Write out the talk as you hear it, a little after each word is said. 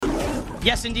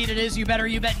Yes, indeed it is. You better,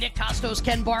 you bet. Nick Costos,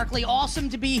 Ken Barkley. Awesome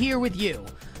to be here with you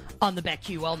on the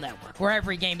BetQL Network, where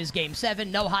every game is Game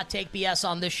 7. No hot take BS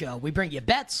on this show. We bring you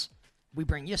bets. We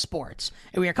bring you sports.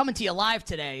 And we are coming to you live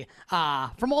today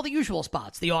from all the usual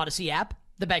spots. The Odyssey app,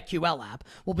 the BetQL app.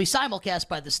 We'll be simulcast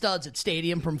by the Studs at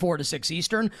Stadium from 4 to 6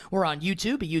 Eastern. We're on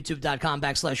YouTube at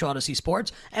youtube.com/Odyssey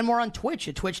Sports. And we're on Twitch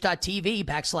at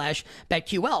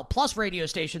twitch.tv/BetQL, plus radio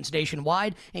stations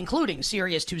nationwide, including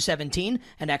Sirius 217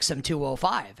 and XM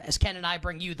 205. As Ken and I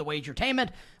bring you the Wagertainment,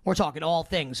 we're talking all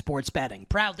things sports betting.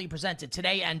 Proudly presented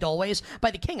today and always by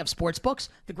the king of sportsbooks,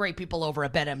 the great people over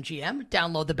at BetMGM.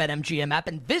 Download the BetMGM app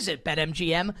and visit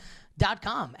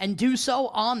BetMGM.com and do so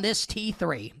on this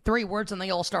T3. 3 words and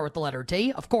they all start with the letter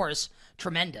T. Of course,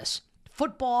 tremendous.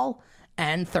 Football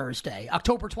and Thursday,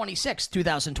 October 26th,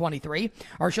 2023.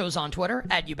 Our show's on Twitter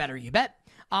at YBYB.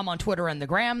 I'm on Twitter and the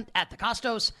gram at the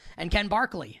Costos, and Ken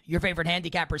Barkley, your favorite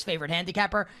handicapper's favorite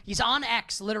handicapper. He's on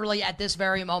X literally at this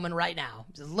very moment right now.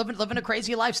 He's living a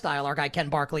crazy lifestyle, our guy Ken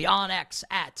Barkley, on X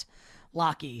at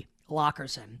Lockie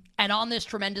Lockerson. And on this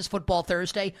tremendous Football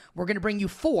Thursday, we're going to bring you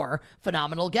 4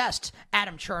 phenomenal guests.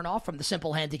 Adam Chernoff from the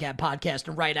Simple Handicap Podcast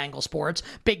and Right Angle Sports.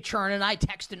 Big Churn and I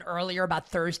texted earlier about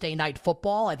Thursday night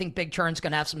football. I think Big Churn's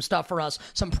going to have some stuff for us,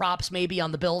 some props maybe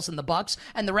on the Bills and the Bucks,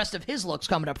 and the rest of his looks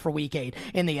coming up for Week 8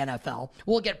 in the NFL.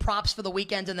 We'll get props for the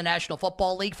weekend in the National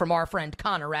Football League from our friend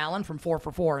Connor Allen from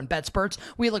 4for4 and BetSperts.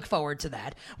 We look forward to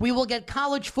that. We will get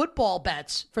college football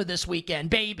bets for this weekend,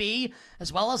 baby,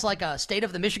 as well as like a State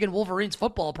of the Michigan Wolverines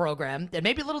football program, and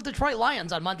maybe a little Detroit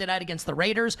Lions on Monday night against the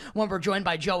Raiders when we're joined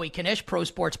by Joey Knish, Pro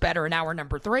Sports Bettor in hour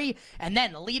number 3. And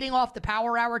then leading off the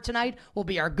Power Hour tonight will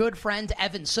be our good friend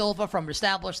Evan Silva from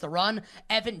Establish the Run.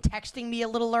 Evan texting me a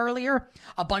little earlier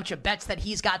a bunch of bets that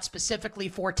he's got specifically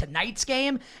for tonight's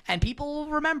game, and people will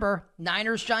remember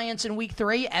Niners-Giants in Week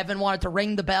 3. Evan wanted to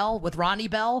ring the bell with Ronnie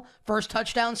Bell, first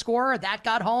touchdown scorer. That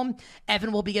got home.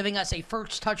 Evan will be giving us a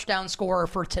first touchdown scorer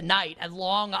for tonight at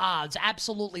long odds.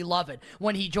 Absolutely love it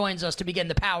when he joins us to begin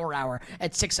the Power Hour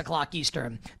at 6 o'clock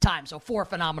Eastern time. So 4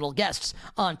 phenomenal guests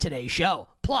on today's show.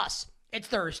 Plus, it's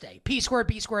Thursday. P Squared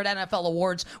NFL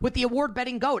Awards with the award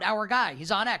betting GOAT, our guy.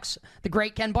 He's on X. The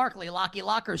great Ken Barkley, Lockie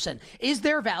Lockerson. Is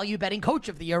there value betting coach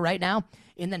of the year right now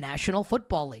in the National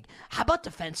Football League? How about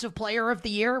defensive player of the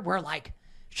year? Where like,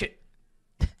 shit.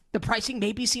 The pricing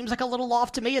maybe seems like a little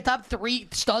off to me. A top 3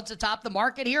 studs atop the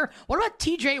market here. What about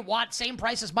TJ Watt? Same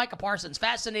price as Micah Parsons.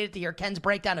 Fascinated to hear Ken's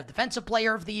breakdown of Defensive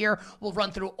Player of the Year. We'll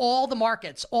run through all the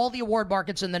markets, all the award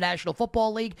markets in the National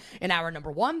Football League in hour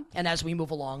number 1. And as we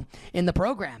move along in the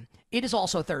program, it is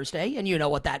also Thursday, and you know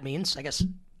what that means. I guess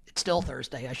it's still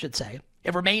Thursday, I should say.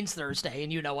 It remains Thursday,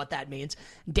 and you know what that means.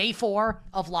 Day 4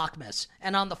 of Lockmas.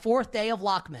 And on the 4th day of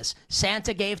Lockmas,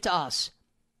 Santa gave to us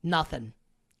nothing.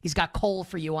 He's got coal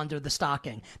for you under the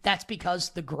stocking. That's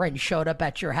because the Grinch showed up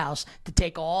at your house to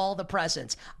take all the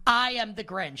presents. I am the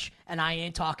Grinch, and I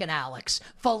ain't talking Alex.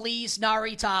 Feliz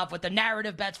Navidad with the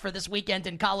narrative bets for this weekend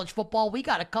in college football. We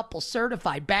got a couple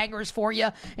certified bangers for you,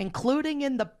 including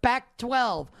in the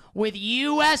Pac-12 with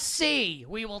USC.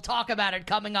 We will talk about it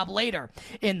coming up later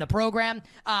in the program.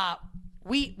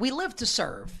 We live to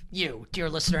serve you, dear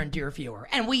listener and dear viewer,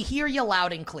 and we hear you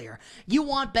loud and clear. You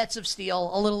want bets of steel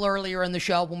a little earlier in the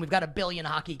show when we've got a billion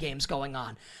hockey games going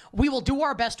on. We will do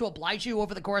our best to oblige you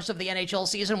over the course of the NHL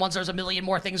season once there's a million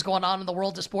more things going on in the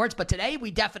world of sports, but today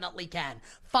we definitely can.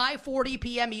 5:40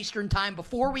 p.m. Eastern time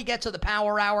before we get to the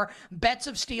Power Hour. Bets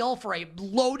of steel for a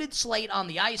loaded slate on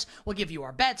the ice. We'll give you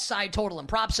our bets, side total, and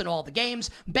props in all the games.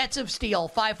 Bets of steel,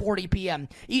 5:40 p.m.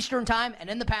 Eastern time, and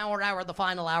in the Power Hour, the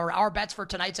final hour, our bets for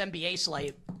tonight's NBA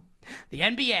slate. The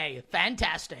NBA,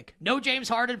 fantastic. No James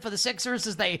Harden for the Sixers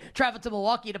as they travel to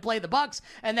Milwaukee to play the Bucks.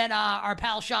 And then our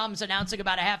pal Shams announcing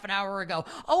about a half an hour ago,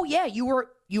 oh yeah, you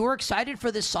were excited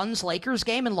for this Suns-Lakers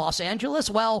game in Los Angeles?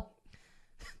 Well,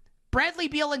 Bradley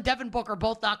Beal and Devin Booker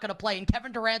both not going to play, and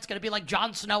Kevin Durant's going to be like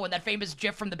Jon Snow in that famous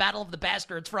gif from the Battle of the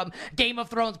Bastards from Game of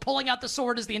Thrones, pulling out the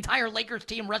sword as the entire Lakers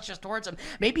team rushes towards him.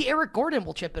 Maybe Eric Gordon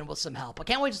will chip in with some help. I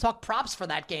can't wait to talk props for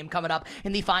that game coming up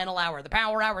in the final hour. The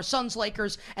Power Hour, Suns,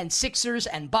 Lakers, and Sixers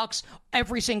and Bucks,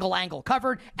 every single angle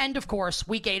covered. And, of course,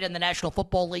 Week 8 in the National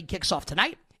Football League kicks off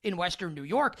tonight in Western New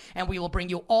York, and we will bring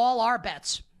you all our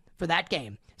bets for that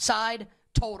game. Side,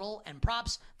 total, and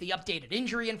props, the updated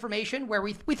injury information, where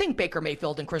we think Baker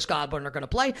Mayfield and Chris Godwin are going to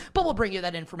play, but we'll bring you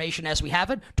that information as we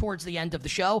have it towards the end of the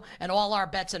show, and all our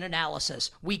bets and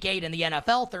analysis. Week 8 in the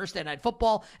NFL, Thursday Night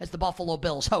Football, as the Buffalo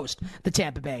Bills host the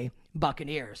Tampa Bay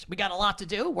Buccaneers. We got a lot to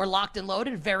do. We're locked and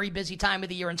loaded. Very busy time of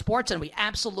the year in sports, and we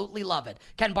absolutely love it.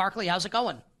 Ken Barkley, how's it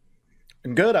going?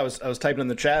 Good. I was typing in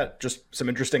the chat just some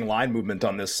interesting line movement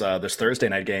on this Thursday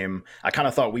night game. I kind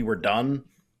of thought we were done.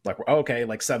 Like, okay,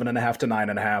 like 7.5 to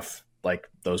 9.5. Like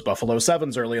those Buffalo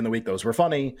sevens early in the week, those were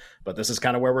funny, but this is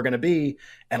kind of where we're going to be.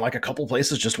 And like a couple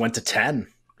places just went to 10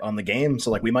 on the game. So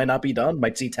like we might not be done,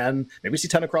 might see 10, maybe see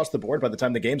 10 across the board by the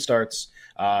time the game starts.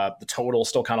 The total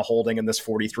still kind of holding in this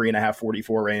 43.5,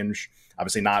 44 range.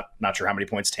 Obviously not sure how many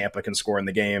points Tampa can score in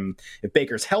the game. If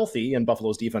Baker's healthy and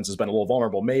Buffalo's defense has been a little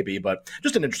vulnerable, maybe, but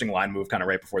just an interesting line move kind of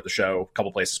right before the show. A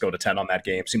couple places go to 10 on that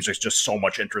game. Seems like just so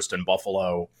much interest in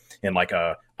Buffalo in like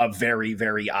a very,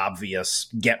 very obvious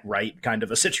get right kind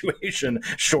of a situation.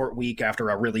 Short week after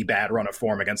a really bad run of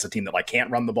form against a team that like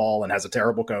can't run the ball and has a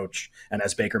terrible coach and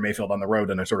has Baker Mayfield on the road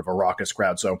and a sort of a raucous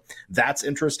crowd. So that's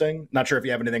interesting. Not sure if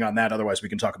you have anything on that. Otherwise, we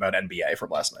can talk about NBA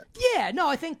from last night. Yeah, no,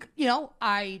 I think,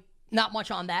 not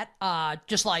much on that.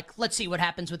 Just like, let's see what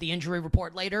happens with the injury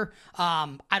report later.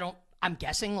 I'm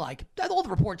guessing like all the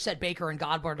reports said Baker and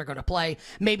Godwin are going to play.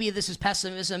 Maybe this is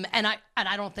pessimism, and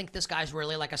I don't think this guy's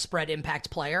really like a spread impact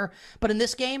player. But in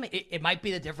this game, it might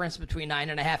be the difference between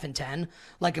 9.5 and 10.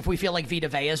 Like if we feel like Vita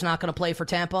Vea is not going to play for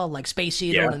Tampa, like Space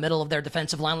Eater in the middle of their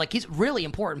defensive line, like he's a really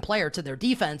important player to their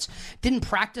defense. Didn't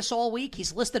practice all week.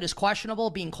 He's listed as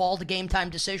questionable, being called a game time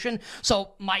decision.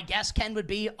 So my guess, Ken, would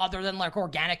be other than like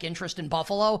organic interest in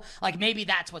Buffalo, like maybe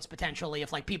that's what's potentially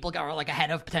if like people are like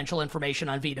ahead of potential information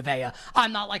on Vita Vea.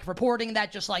 I'm not like reporting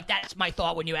that, just like that's my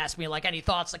thought when you ask me like any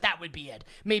thoughts, like that would be it.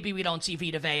 Maybe we don't see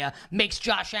Vita Vea. Makes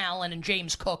Josh Allen and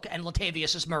James Cook and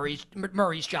Latavius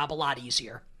Murray's job a lot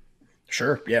easier.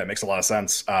 Sure. Yeah, it makes a lot of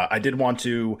sense. I did want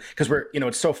to, because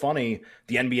it's so funny.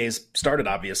 The NBA's started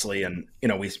obviously, and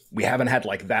we haven't had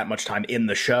like that much time in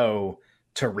the show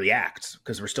to react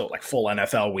because we're still like full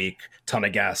NFL week, ton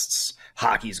of guests,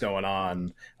 hockey's going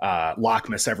on,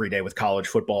 Lockmas every day with college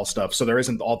football stuff. So there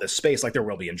isn't all this space like there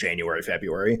will be in January,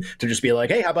 February to just be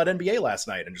like, hey, how about NBA last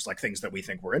night? And just like things that we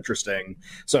think were interesting.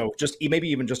 So just maybe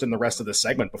even just in the rest of this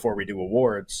segment before we do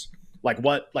awards, Like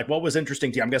what was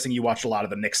interesting to you? I'm guessing you watched a lot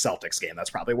of the Knicks Celtics game. That's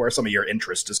probably where some of your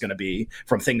interest is going to be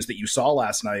from things that you saw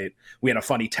last night. We had a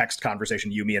funny text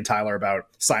conversation, you, me, and Tyler, about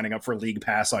signing up for League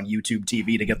Pass on YouTube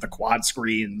TV to get the quad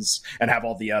screens and have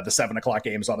all the 7:00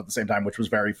 games on at the same time, which was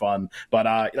very fun.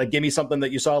 But give me something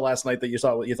that you saw last night that you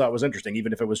thought was interesting,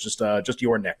 even if it was just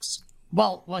your Knicks.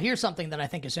 Well, here's something that I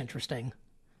think is interesting.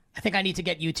 I think I need to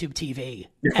get YouTube TV,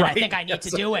 and right. I think I need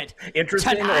to do it.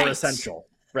 Interesting tonight. Or essential?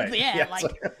 Right. Yeah,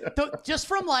 just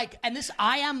from and this,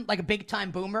 I am like a big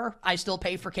time boomer. I still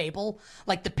pay for cable.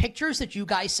 Like the pictures that you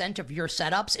guys sent of your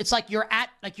setups, it's like you're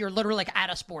literally like at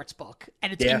a sports book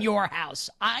and it's in your house.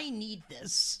 I need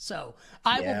this. So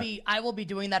I will be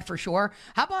doing that for sure.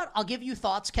 How about I'll give you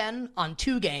thoughts, Ken, on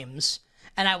 2 games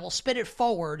and I will spit it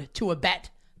forward to a bet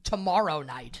tomorrow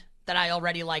night that I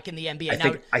already like in the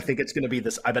NBA. I think it's going to be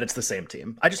this. I bet it's the same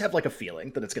team. I just have like a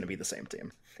feeling that it's going to be the same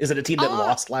team. Is it a team that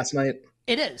lost last night?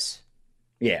 It is.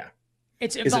 Yeah.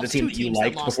 Is it a team you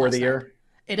liked before the year? Night.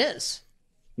 It is.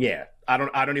 Yeah. I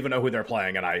don't even know who they're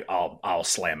playing, and I'll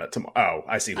slam it tomorrow. Oh,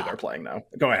 I see who they're playing now.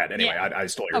 Go ahead. Anyway, yeah. I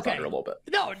stole your thunder a little bit.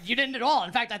 No, you didn't at all.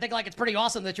 In fact, I think it's pretty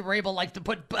awesome that you were able to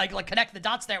put connect the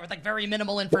dots there with very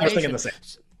minimal information. I was thinking the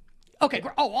same. Okay.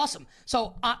 Oh, awesome.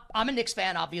 So I'm a Knicks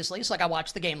fan, obviously. So I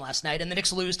watched the game last night, and the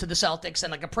Knicks lose to the Celtics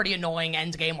in a pretty annoying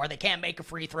end game where they can't make a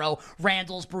free throw.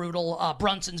 Randall's brutal.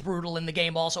 Brunson's brutal in the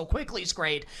game also. Quickly's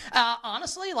great.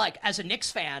 Honestly, as a Knicks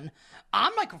fan,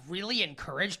 I'm really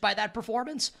encouraged by that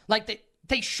performance.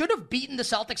 They should have beaten the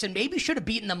Celtics and maybe should have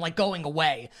beaten them going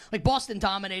away. Boston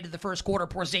dominated the first quarter.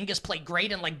 Porzingis played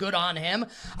great and good on him.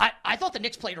 I thought the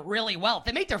Knicks played really well. If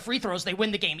they make their free throws, they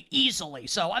win the game easily.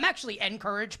 So I'm actually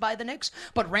encouraged by the Knicks.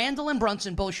 But Randall and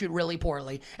Brunson both shoot really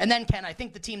poorly. And then, Ken, I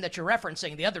think the team that you're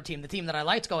referencing, the other team, the team that I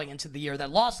liked going into the year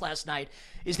that lost last night,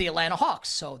 is the Atlanta Hawks.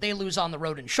 So they lose on the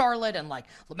road in Charlotte, and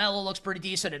LaMelo looks pretty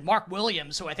decent. And Mark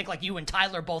Williams, who I think you and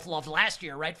Tyler both loved last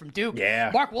year, right, from Duke.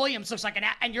 Yeah. Mark Williams looks like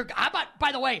how about,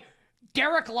 by the way,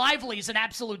 Derek Lively's an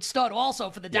absolute stud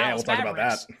also for the Dallas Mavericks. Talk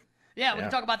about that. Yeah, we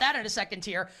can talk about that in a second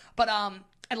here. But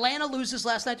Atlanta loses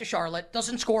last night to Charlotte,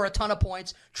 doesn't score a ton of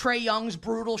points. Trae Young's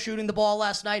brutal shooting the ball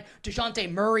last night.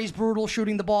 DeJounte Murray's brutal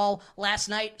shooting the ball last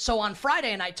night. So on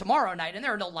Friday night, tomorrow night, and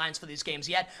there are no lines for these games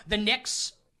yet, the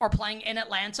Knicks are playing in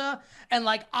Atlanta, and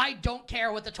I don't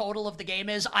care what the total of the game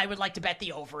is. I would like to bet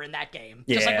the over in that game,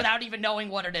 just without even knowing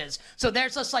what it is. So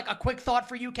there's just a quick thought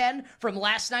for you, Ken, from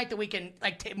last night that we can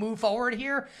move forward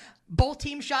here. Both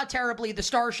teams shot terribly. The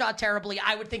Stars shot terribly.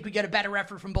 I would think we get a better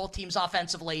effort from both teams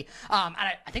offensively. And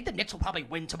I think the Knicks will probably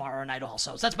win tomorrow night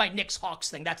also. So that's my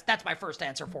Knicks-Hawks thing. That's my first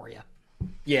answer for you.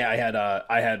 Yeah,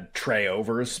 I had Trey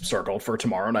overs circled for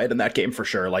tomorrow night in that game for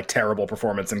sure. Like terrible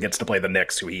performance, and gets to play the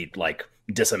Knicks, who he like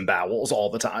disembowels all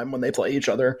the time when they play each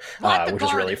other, which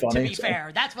is really funny. To be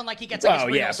fair, that's when like he gets like his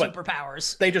real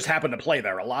superpowers. They just happen to play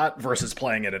there a lot versus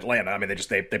playing in Atlanta. I mean,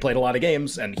 they played a lot of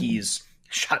games, and he's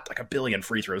shot like a billion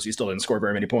free throws. He still didn't score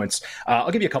very many points.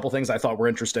 I'll give you a couple things I thought were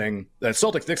interesting. The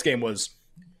Celtics-Knicks game was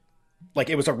like,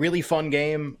 it was a really fun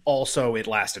game. Also, it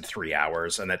lasted 3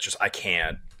 hours, and that's just I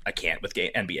can't with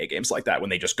NBA games like that when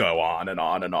they just go on and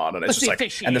on and on, and it's just like,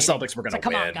 and the Celtics were going to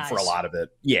win for a lot of it.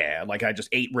 Yeah, like I just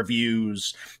 8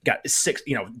 reviews, got 6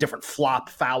 different flop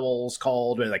fouls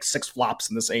called, like 6 flops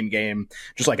in the same game,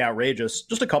 just like outrageous.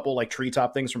 Just a couple like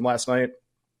treetop things from last night.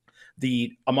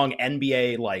 Among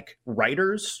NBA like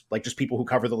writers, like just people who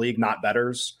cover the league, not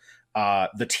bettors,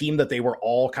 the team that they were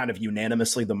all kind of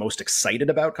unanimously the most excited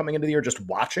about coming into the year, just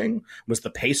watching, was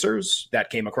the Pacers. That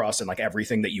came across in like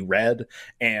everything that you read.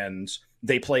 And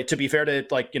they played, to be fair to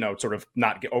like, sort of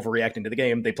not overreacting to the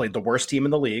game, they played the worst team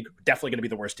in the league, definitely going to be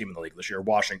the worst team in the league this year,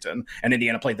 Washington, and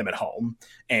Indiana played them at home.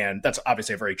 And that's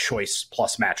obviously a very choice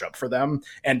plus matchup for them.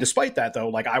 And despite that, though,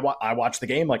 like I watched the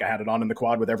game, like I had it on in the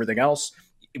quad with everything else.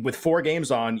 With 4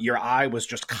 games on, your eye was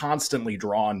just constantly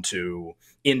drawn to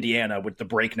Indiana with the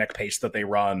breakneck pace that they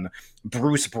run.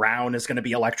 Bruce Brown is going to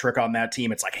be electric on that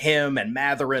team. It's like him and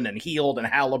Mathurin and Hield and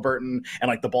Halliburton, and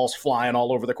like the ball's flying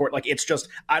all over the court. Like, it's just,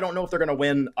 I don't know if they're going to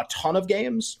win a ton of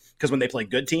games, because when they play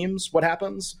good teams, what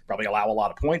happens? Probably allow a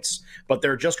lot of points, but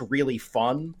they're just really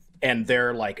fun. And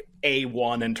they're like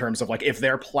A1 in terms of like, if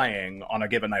they're playing on a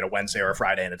given night, a Wednesday or a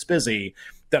Friday, and it's busy,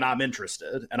 then I'm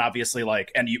interested. And obviously, like,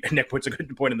 and Nick puts a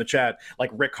good point in the chat, like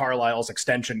Rick Carlisle's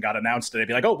extension got announced today.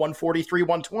 Be like, oh, 143,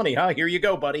 120, huh? Here you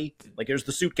go, buddy. Like, here's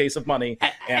the suitcase of money.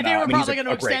 And they were probably going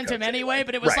to extend him anyway,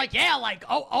 but it was like, yeah, like,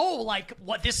 like,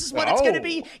 what? This is what it's going to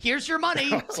be. Here's your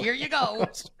money. Here you go.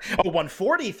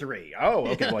 143. Oh,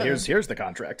 okay. Well, here's the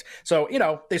contract. So,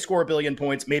 they score a billion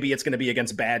points. Maybe it's going to be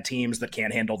against bad teams that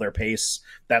can't handle their pace.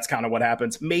 That's kind of what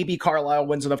happens. Maybe Carlisle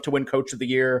wins enough to win Coach of the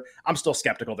Year. I'm still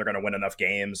skeptical they're going to win enough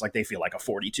games. Like, they feel like a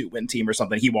 42-win team or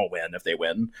something. He won't win if they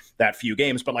win that few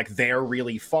games, but like, they're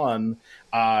really fun.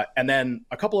 And then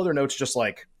a couple other notes, just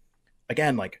like,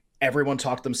 again, like everyone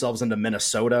talked themselves into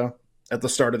Minnesota at the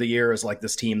start of the year as like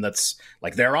this team that's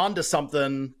like, they're on to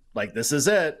something. Like, this is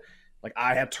it. Like,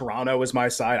 I have Toronto as my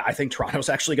side. I think Toronto's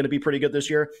actually going to be pretty good this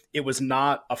year. It was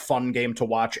not a fun game to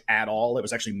watch at all. It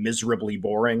was actually miserably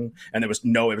boring. And it was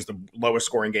the lowest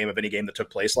scoring game of any game that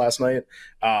took place last night.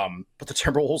 But the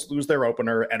Timberwolves lose their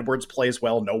opener. Edwards plays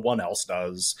well. No one else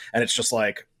does. And it's just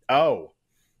like, oh,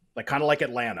 like kind of like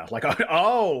Atlanta. Like,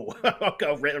 oh,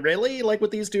 really? Like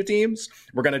with these two teams,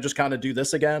 we're going to just kind of do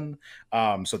this again.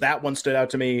 So that one stood out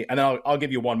to me. And then I'll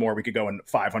give you one more. We could go in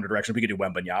 500 directions. We could do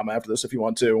Wembanyama after this if you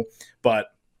want to.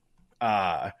 But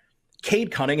Cade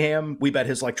Cunningham, we bet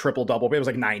his like triple double. It was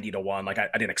like 90-1. Like I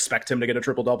didn't expect him to get a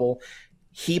triple double.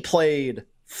 He played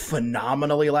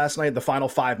phenomenally last night. The final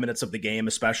 5 minutes of the game,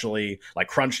 especially like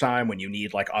crunch time when you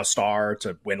need like a star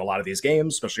to win a lot of these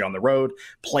games, especially on the road,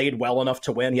 played well enough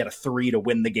to win. He had a 3 to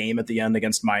win the game at the end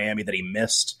against Miami that he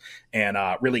missed, and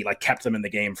really like kept them in the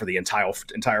game for the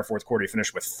entire fourth quarter. He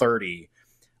finished with 30.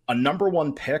 A number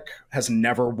 1 pick has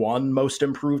never won most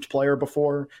improved player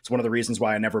before. It's one of the reasons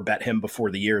why I never bet him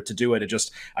before the year to do it.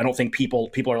 I don't think people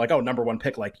are like, oh, number 1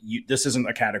 pick, like this isn't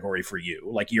a category for you.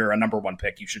 Like, you're a number 1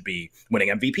 pick. You should be winning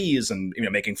MVPs and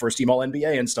making first team all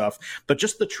NBA and stuff. But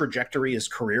just the trajectory his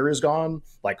career has gone,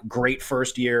 like great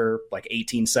first year, like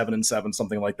 18-7-7,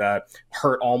 something like that.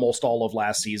 Hurt almost all of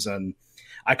last season.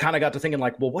 I kind of got to thinking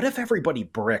like, well, what if everybody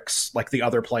bricks like the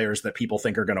other players that people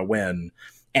think are going to win?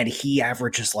 And he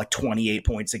averages like 28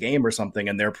 points a game or something,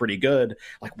 and they're pretty good.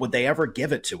 Like, would they ever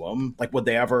give it to him? Like, would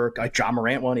they ever, like Ja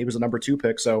Morant won, he was a number 2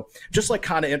 pick. So just like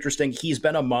kind of interesting. He's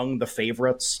been among the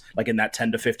favorites, like in that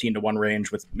 10 to 15-1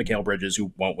 range with Mikal Bridges,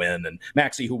 who won't win, and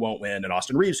Maxey, who won't win, and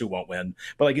Austin Reeves, who won't win.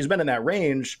 But like, he's been in that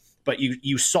range. But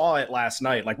you saw it last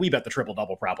night. Like, we bet the triple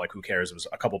double prop, like who cares? It was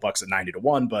a couple bucks at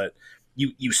 90-1, but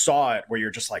you saw it where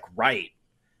you're just like, right.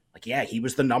 Like, yeah, he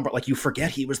was the number, like you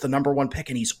forget he was the number 1 pick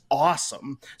and he's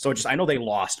awesome. So I know they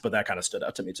lost, but that kind of stood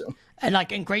out to me too.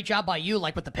 And great job by you,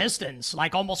 like with the Pistons,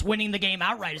 like almost winning the game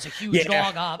outright as a huge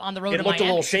dog on the road to Miami. It looked a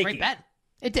little shaky. Great bet.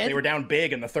 It did. They were down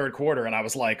big in the third quarter and I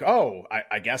was like, oh,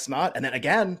 I guess not. And then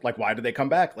again, like, why did they come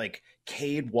back? Like,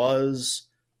 Cade was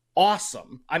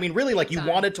awesome. I mean, really, like, you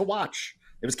wanted to watch.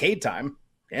 It was Cade time.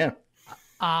 Yeah.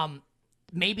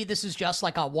 Maybe this is just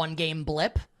like a 1-game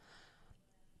blip.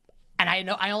 And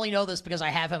I only know this because I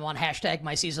have him on hashtag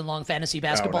my season-long fantasy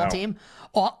basketball team.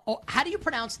 How do you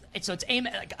pronounce it? So it's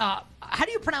how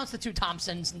do you pronounce the two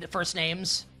Thompsons' first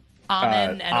names?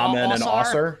 Amen and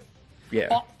Osser.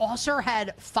 Yeah. Osser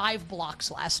had 5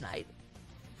 blocks last night.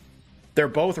 They're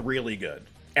both really good.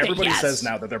 Everybody says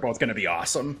now that they're both going to be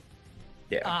awesome.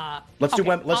 Yeah. Let's do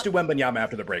Wembanyama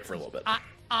after the break for a little bit.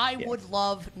 I would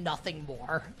love nothing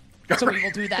more. So we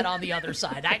will do that on the other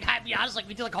side. I'd be honest, like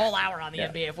we do like a whole hour on the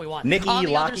NBA if we want. Nicky,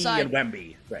 Lockie, and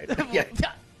Wemby. Right. Yeah.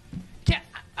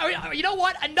 You know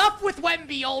what? Enough with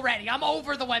Wemby already. I'm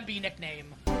over the Wemby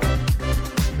nickname.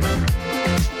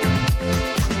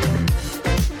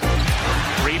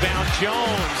 Rebound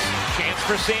Jones. Chance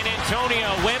for San Antonio.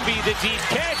 Wemby, the deep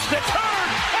catch, the turn,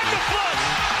 and the flush.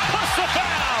 Plus the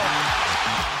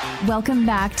foul. Welcome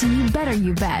back to You Better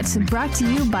You Bet, brought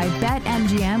to you by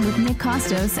BetMGM with Nick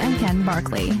Costos and Ken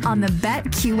Barkley on the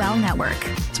BetQL network.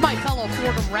 It's my fellow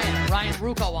Fordham Ryan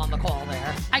Rucco on the call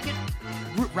there.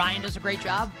 Ryan does a great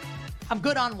job. I'm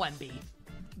good on Wemby.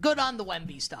 Good on the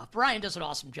Wemby stuff. Ryan does an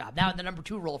awesome job. Now in the number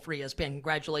 2 role for ESPN,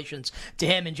 congratulations to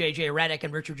him and JJ Redick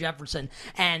and Richard Jefferson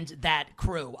and that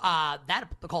crew.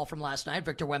 The call from last night,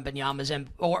 Victor Wembanyama's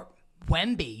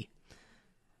Wemby.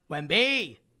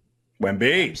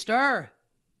 Wemster.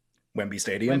 Wemby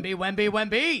Stadium.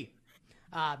 Wemby.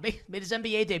 Made his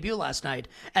NBA debut last night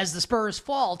as the Spurs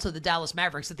fall to the Dallas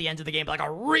Mavericks at the end of the game. Like a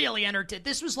really entertaining.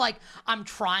 This was like I'm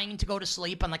trying to go to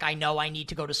sleep and like I know I need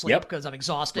to go to sleep because I'm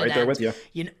exhausted. Right there with you.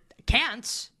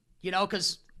 Can't,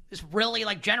 because this really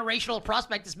like generational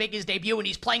prospect is making his debut and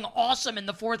he's playing awesome in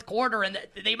the fourth quarter and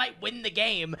they might win the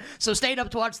game. So stayed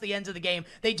up to watch the end of the game.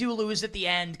 They do lose at the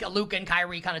end. Luka and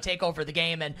Kyrie kind of take over the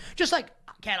game and just like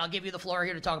Ken, I'll give you the floor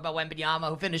here to talk about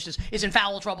Wembanyama, who is in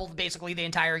foul trouble basically the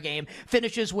entire game.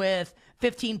 Finishes with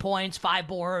 15 points, 5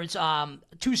 boards,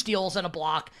 2 steals and a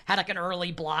block. Had like an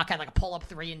early block, had like a pull-up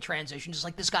 3 in transition. Just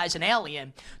like this guy's an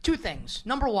alien. 2 things.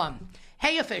 Number 1,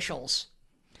 hey officials,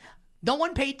 no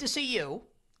one paid to see you.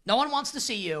 No one wants to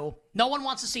see you. No one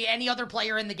wants to see any other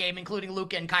player in the game, including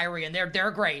Luka and Kyrie, and they're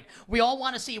great. We all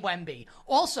want to see Wemby.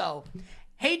 Also,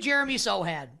 hey Jeremy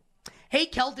Sohan. Hey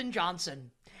Keldon Johnson.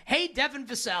 Hey, Devin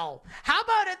Vassell, how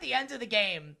about at the end of the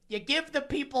game, you give the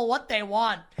people what they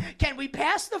want? Can we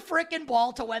pass the frickin'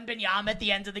 ball to Wembanyama at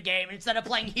the end of the game instead of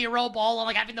playing hero ball and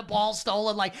like having the ball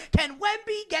stolen? Like, can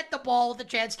Wemby get the ball with a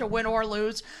chance to win or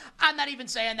lose? I'm not even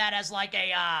saying that as like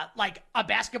a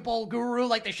basketball guru,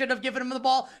 like they should have given him the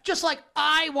ball. Just like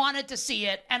I wanted to see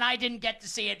it and I didn't get to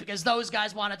see it because those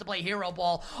guys wanted to play hero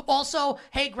ball. Also,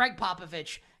 hey, Greg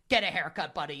Popovich. Get a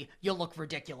haircut, buddy. You look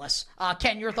ridiculous.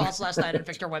 Ken, your thoughts last night on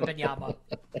Victor Wembanyama?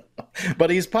 But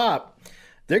he's Pop.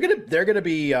 They're gonna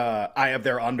be. I have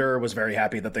their under. Was very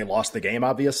happy that they lost the game,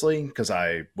 obviously, because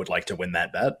I would like to win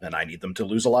that bet, and I need them to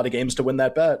lose a lot of games to win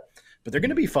that bet. But they're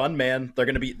gonna be fun, man. They're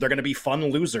gonna be fun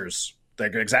losers. They're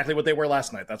exactly what they were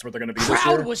last night. That's what they're gonna be.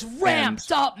 Crowd was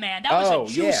ramped up, man. That was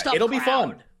a juiced up it'll crowd. Be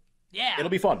fun. Yeah, it'll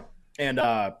be fun. And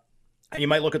you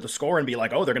might look at the score and be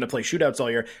like, oh, they're going to play shootouts all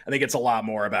year. I think it's a lot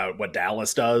more about what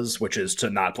Dallas does, which is to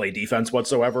not play defense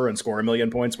whatsoever and score 1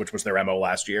 million points, which was their MO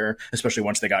last year, especially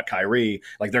once they got Kyrie.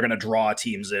 Like, they're going to draw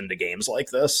teams into games like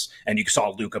this. And you saw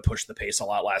Luka push the pace a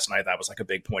lot last night. That was like a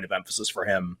big point of emphasis for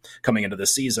him coming into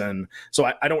this season. So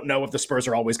I don't know if the Spurs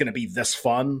are always going to be this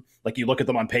fun. Like, you look at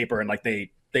them on paper and like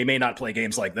they may not play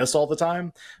games like this all the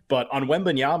time. But on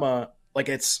Wembanyama, like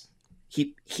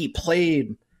he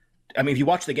played... I mean, if you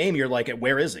watch the game, you're like,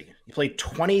 where is he? He played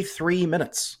 23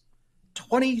 minutes.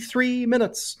 23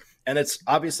 minutes. And it's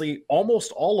obviously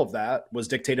almost all of that was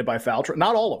dictated by foul trouble.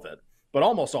 Not all of it, but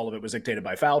almost all of it was dictated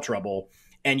by foul trouble.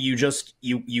 And you just,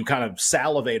 you kind of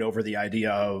salivate over the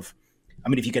idea of, I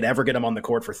mean, if you could ever get him on the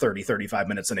court for 30, 35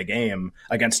 minutes in a game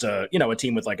against a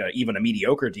team with like even a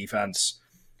mediocre defense,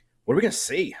 what are we going to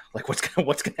see? Like, what's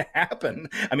going to happen?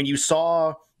 I mean, you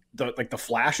saw the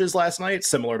flashes last night,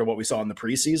 similar to what we saw in the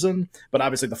preseason, but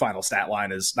obviously the final stat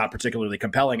line is not particularly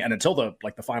compelling. And until the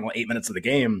final 8 minutes of the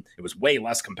game, it was way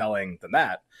less compelling than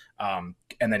that. And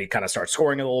then he kind of starts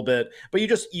scoring a little bit, but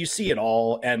you see it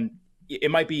all. And it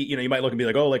might be, you might look and be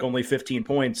like, oh, like only 15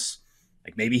 points.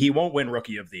 Like maybe he won't win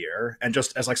Rookie of the Year. And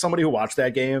just as like somebody who watched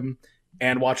that game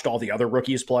and watched all the other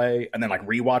rookies play and then like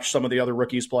rewatched some of the other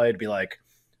rookies play to be like,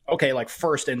 okay, like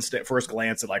first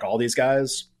glance at like all these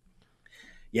guys,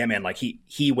 yeah, man, like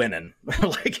he winning,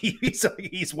 like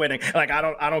he's winning. Like I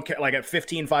don't care. Like at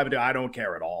 15-5, I don't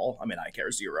care at all. I mean, I care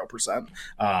 0%.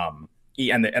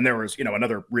 And there was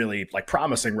another really like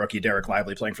promising rookie, Derek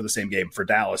Lively, playing for the same game for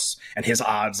Dallas, and his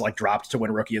odds like dropped to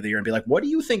win Rookie of the Year. And be like, what do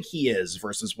you think he is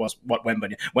versus what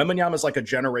Wembanyama is? Like a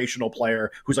generational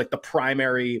player who's like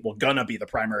gonna be the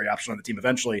primary option on the team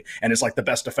eventually, and is like the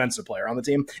best defensive player on the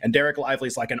team. And Derek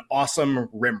Lively's like an awesome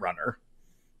rim runner.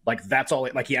 Like that's all.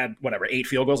 Like he had whatever 8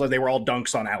 field goals. Like they were all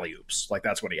dunks on alley oops. Like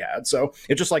that's what he had. So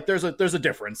it's just like there's a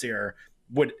difference here.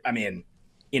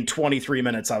 In 23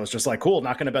 minutes, I was just like, cool,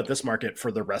 not going to bet this market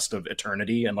for the rest of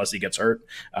eternity unless he gets hurt.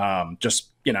 Just,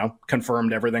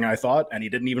 confirmed everything I thought. And he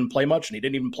didn't even play much, and he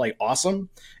didn't even play awesome.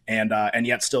 And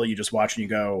yet still you just watch and you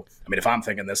go, if I'm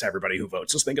thinking this, everybody who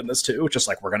votes is thinking this too. It's just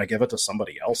like, we're going to give it to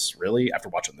somebody else, really, after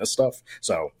watching this stuff.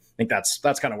 So I think that's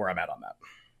kind of where I'm at on that.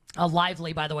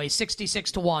 Lively, by the way,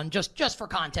 66-1, just for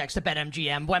context, to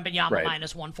BetMGM. Wembanyama Right.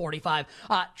 minus 145.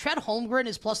 Chet Holmgren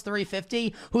is plus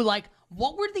 350, who,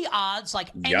 what were the odds,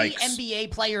 any Yikes.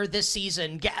 NBA player this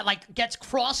season gets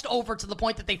crossed over to the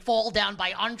point that they fall down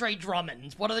by Andre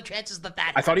Drummond? What are the chances that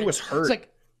I thought he was hurt. It's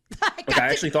I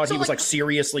actually thought he was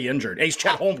seriously injured. He's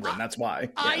Chet Holmgren, that's why. Yeah.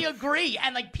 I agree.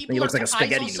 And people he looks like a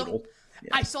spaghetti noodle.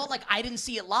 Yeah. I saw I didn't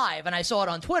see it live, and I saw it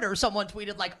on Twitter. Someone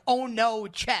tweeted oh no,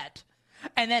 Chet.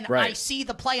 And then I see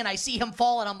the play and I see him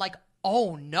fall and I'm like,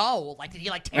 oh no. Did he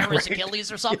tear his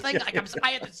Achilles or something? I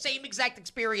had the same exact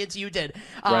experience you did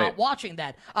watching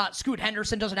that. Scoot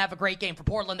Henderson doesn't have a great game for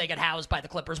Portland. They get housed by the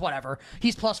Clippers, whatever.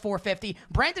 He's plus 450.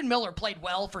 Brandon Miller played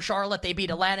well for Charlotte. They beat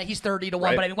Atlanta. He's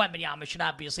 30-1, but Wembanyama should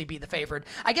obviously be the favorite.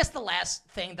 I guess the last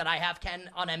thing that I have,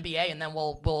 Ken, on NBA, and then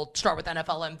we'll start with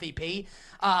NFL MVP.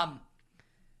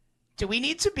 Do we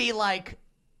need to be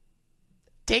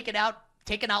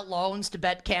taking out loans to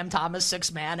bet Cam Thomas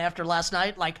 6-man after last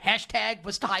night? Hashtag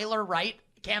was Tyler right?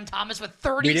 Cam Thomas with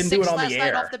 36 we didn't do it on last the night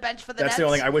air. off the bench for the That's Nets. the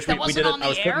only thing. I wish we did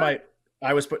it.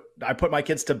 I put my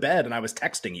kids to bed and I was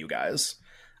texting you guys.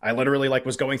 I literally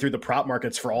was going through the prop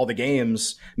markets for all the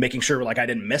games, making sure I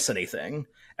didn't miss anything.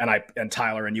 And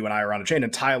Tyler and you and I are on a chain.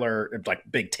 And Tyler,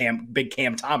 big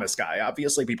Cam Thomas guy.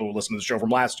 Obviously, people who listened to the show from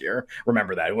last year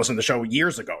remember that. He listened to the show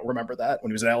years ago. Remember that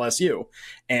when he was at LSU.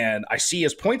 And I see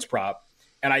his points prop.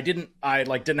 And I didn't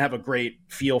have a great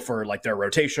feel for their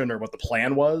rotation or what the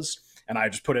plan was. And I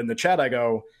just put it in the chat. I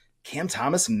go, Cam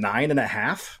Thomas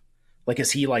 9.5.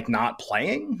 Is he not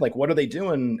playing? What are they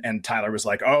doing? And Tyler was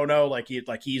like, oh no,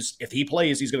 if he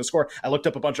plays, he's going to score. I looked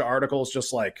up a bunch of articles,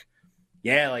 just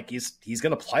he's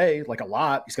going to play a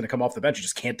lot. He's going to come off the bench. He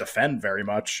just can't defend very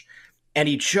much. And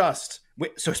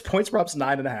so his points prop's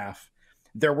 9.5.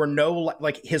 There were no,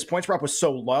 his points prop was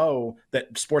so low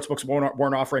that sportsbooks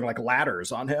weren't offering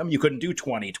ladders on him. You couldn't do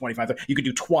 20, 25. You could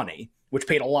do 20, which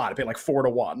paid a lot. It paid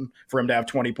 4-1 for him to have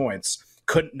 20 points.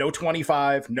 No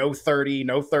 25, no 30,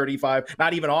 no 35,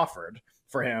 not even offered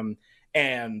for him.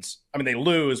 And they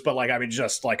lose, but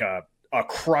just a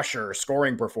crusher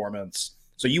scoring performance.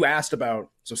 So you asked about,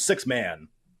 6-man.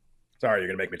 Sorry, you're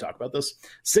going to make me talk about this.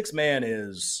 6-man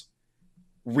is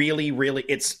really, really,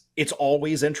 it's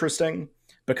always interesting.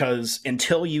 Because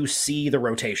until you see the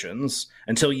rotations,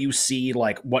 until you see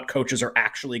what coaches are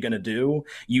actually going to do,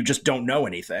 you just don't know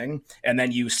anything. And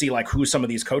then you see who some of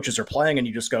these coaches are playing, and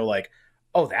you just go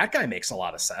oh, that guy makes a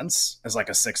lot of sense as a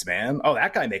 6-man. Oh,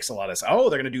 that guy makes a lot of sense. Oh,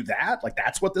 they're going to do that?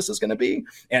 That's what this is going to be?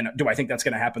 And do I think that's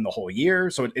going to happen the whole year?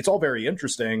 So it's all very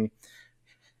interesting.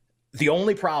 The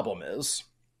only problem is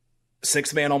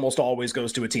 6-man almost always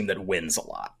goes to a team that wins a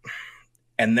lot.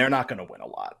 And they're not going to win a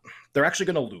lot. They're actually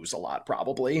going to lose a lot,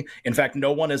 probably. In fact, I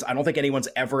don't think anyone's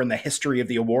ever in the history of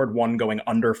the award won going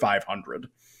under 500.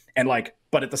 And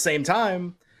but at the same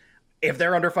time, if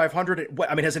they're under 500,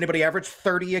 has anybody averaged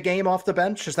 30 a game off the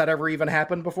bench? Has that ever even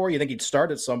happened before? You think he'd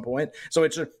start at some point. So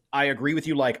I agree with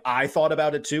you. I thought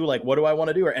about it too. What do I want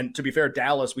to do? And to be fair,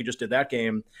 Dallas, we just did that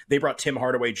game. They brought Tim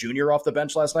Hardaway Jr. off the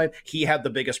bench last night. He had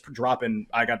the biggest drop in.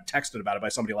 I got texted about it by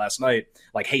somebody last night.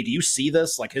 Hey, do you see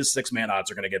this? His 6-man odds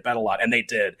are going to get bet a lot. And they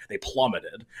did. They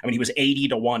plummeted. He was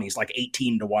 80-1. He's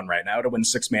 18-1 right now to win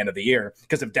 6-man of the year.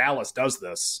 Because if Dallas does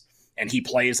this, and he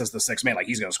plays as the 6-man,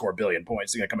 he's going to score a billion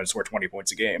points. He's going to come in and score 20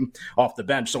 points a game off the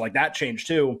bench. So that changed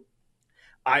too.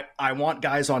 I want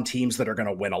guys on teams that are going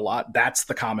to win a lot. That's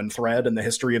the common thread in the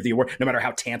history of the award, no matter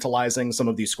how tantalizing some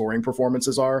of these scoring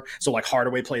performances are. So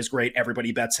Hardaway plays great.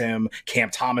 Everybody bets him.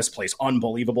 Cam Thomas plays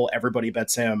unbelievable. Everybody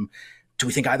bets him. Do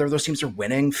we think either of those teams are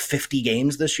winning 50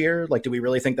 games this year? Do we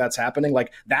really think that's happening?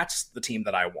 That's the team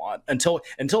that I want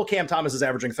until Cam Thomas is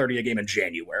averaging 30 a game in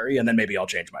January. And then maybe I'll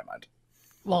change my mind.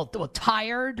 Well,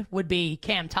 tired would be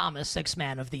Cam Thomas,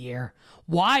 6-man of the year.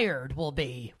 Wired will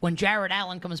be when Jared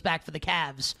Allen comes back for the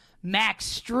Cavs.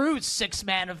 Max Strus,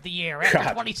 6-man of the year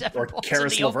after 27 points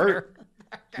Karis in the opener.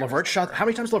 LeVert shot. How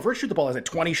many times LeVert shoot the ball? Is it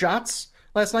 20 shots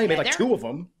last night? He made 2 of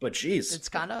them, but geez, it's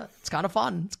kind of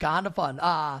fun. It's kind of fun.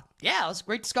 Yeah, it was a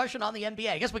great discussion on the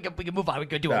NBA. I guess we can move on. We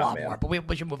could do a lot more, but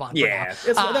we should move on. Yeah,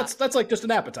 that's just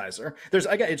an appetizer.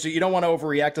 You don't want to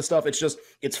overreact to stuff.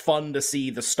 It's fun to see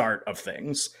the start of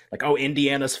things. Oh,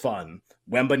 Indiana's fun.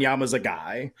 Wembanyama's a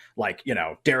guy. Like,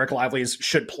 Derek Lively's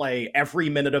should play every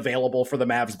minute available for the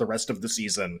Mavs the rest of the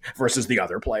season versus the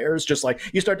other players. Just like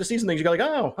you start to see some things, you go like,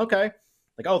 oh, okay.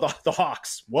 Like, oh, the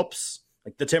Hawks, whoops.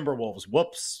 Like the Timberwolves,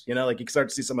 whoops. Like you can start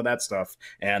to see some of that stuff.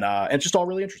 And it's just all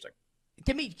really interesting.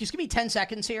 Give me 10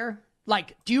 seconds here.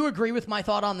 Like, do you agree with my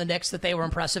thought on the Knicks that they were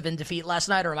impressive in defeat last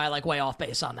night, or am I like way off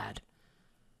base on that?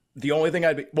 The only thing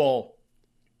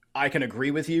I can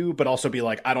agree with you, but also be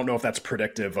like, I don't know if that's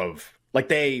predictive of, like,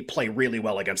 they play really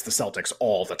well against the Celtics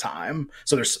all the time.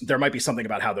 So there might be something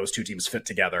about how those two teams fit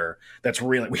together that's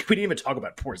really, we didn't even talk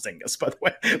about Porzingis, by the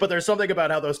way, but there's something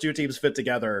about how those two teams fit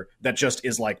together that just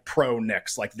is like pro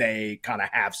Knicks. Like they kind of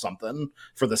have something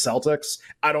for the Celtics.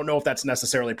 I don't know if that's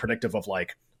necessarily predictive of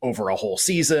like over a whole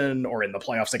season or in the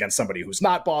playoffs against somebody who's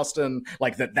not Boston,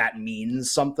 like that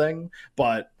means something.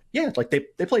 But yeah, like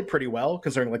they played pretty well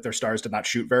considering like their stars did not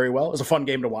shoot very well. It was a fun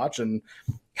game to watch, and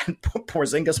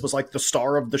Porzingis was like the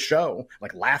star of the show,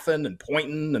 like laughing and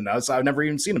pointing, and I've never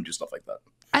even seen him do stuff like that.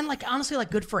 And like honestly,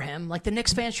 like good for him. Like the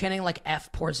Knicks fans chanting like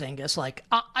F Porzingis, like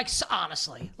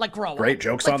honestly, like grow up. Great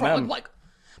jokes on them.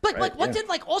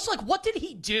 What did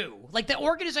he do? Like the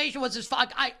organization was his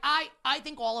fuck. I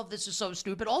think all of this is so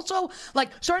stupid. Also, like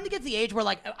starting to get to the age where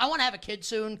like I want to have a kid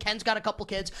soon. Ken's got a couple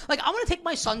kids. Like I want to take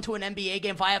my son to an NBA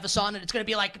game if I have a son, and it's gonna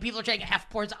be like people are saying F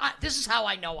ports. This is how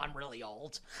I know I'm really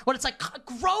old. When it's like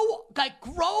grow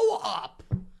up.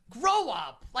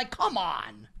 Like come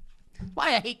on. Why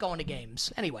I hate going to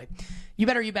games. Anyway, you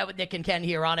bet with Nick and Ken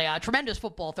here on a tremendous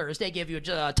football Thursday. Gave you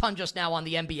a ton just now on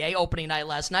the NBA opening night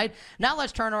last night. Now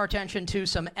let's turn our attention to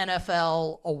some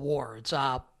NFL awards.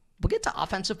 We'll get to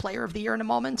Offensive Player of the Year in a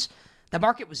moment. The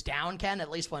market was down, Ken, at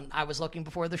least when I was looking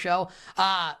before the show.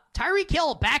 Tyreek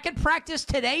Hill back at practice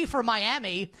today for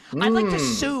Miami. I'd like to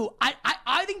sue.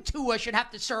 I think Tua should have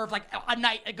to serve like a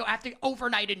night, have to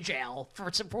overnight in jail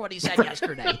for what he said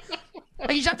yesterday.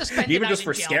 Like you just have to spend even just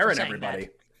for scaring everybody.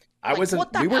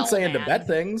 We weren't saying to bet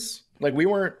things. Like we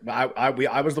weren't.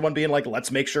 I was the one being like,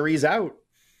 let's make sure he's out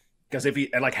because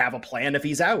have a plan if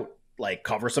he's out. Like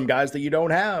cover some guys that you don't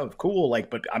have. Cool.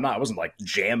 Like, but I wasn't like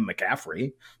jam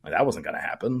McCaffrey. Like that wasn't going to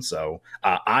happen. So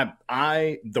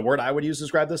the word I would use to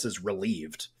describe this is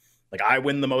relieved. Like I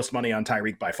win the most money on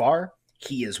Tyreek by far.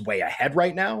 He is way ahead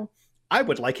right now. I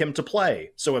would like him to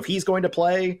play. So if he's going to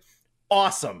play,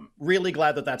 awesome. Really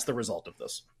glad that that's the result of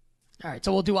this. All right,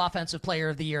 so we'll do Offensive Player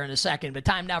of the Year in a second, but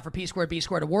time now for P Squared, B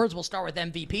Squared Awards. We'll start with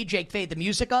MVP. Jake, fade the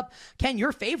music up. Ken,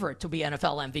 your favorite to be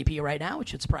NFL MVP right now, which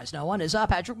should surprise no one, is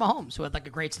Patrick Mahomes, who had like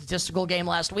a great statistical game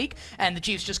last week, and the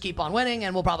Chiefs just keep on winning,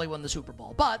 and will probably win the Super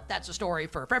Bowl. But that's a story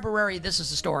for February. This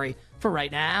is a story for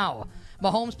right now.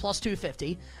 Mahomes plus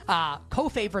 250.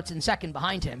 Co-favorites in second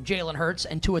behind him, Jalen Hurts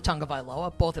and Tua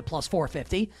Tagovailoa, both at plus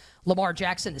 450. Lamar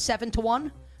Jackson is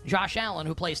 7-1. Josh Allen,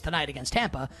 who plays tonight against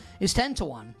Tampa, is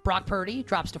 10-1. Brock Purdy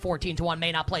drops to 14-1,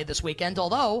 may not play this weekend,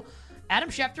 although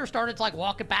Adam Schefter started to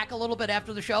walk it back a little bit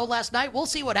after the show last night. We'll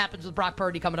see what happens with Brock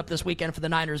Purdy coming up this weekend for the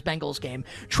Niners-Bengals game.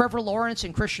 Trevor Lawrence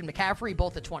and Christian McCaffrey,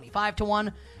 both at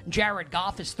 25-1. Jared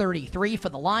Goff is 33 for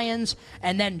the Lions.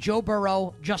 And then Joe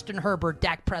Burrow, Justin Herbert,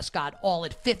 Dak Prescott, all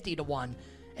at 50-1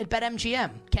 at BetMGM.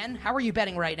 Ken, how are you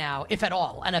betting right now, if at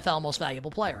all, NFL Most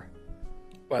Valuable Player?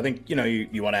 Well, I think,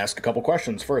 you want to ask a couple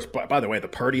questions first. By the way, the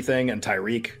Purdy thing and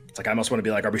Tyreek, it's like I almost want to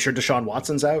be like, are we sure Deshaun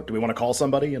Watson's out? Do we want to call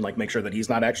somebody and make sure that he's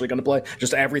not actually going to play?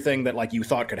 Just everything that you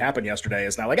thought could happen yesterday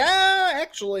is now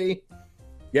actually,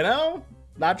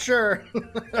 not sure.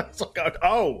 It's like,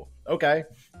 oh, okay,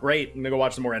 great. I'm going to go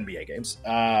watch some more NBA games.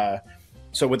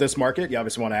 So with this market, you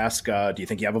obviously want to ask, do you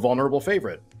think you have a vulnerable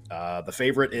favorite? The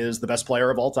favorite is the best player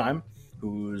of all time,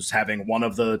 who's having one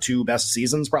of the two best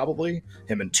seasons, probably.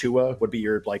 Him and Tua would be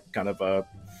your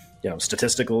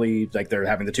statistically, they're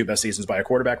having the two best seasons by a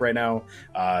quarterback right now.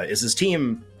 Is his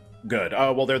team good?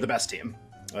 Oh, well, they're the best team.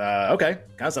 Okay,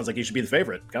 kind of sounds like he should be the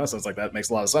favorite. Kind of sounds like that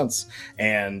makes a lot of sense.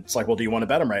 And it's like, well, do you want to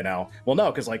bet him right now? Well,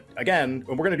 no, because again,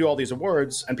 when we're going to do all these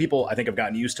awards, and people, I think, have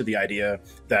gotten used to the idea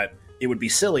that it would be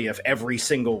silly if every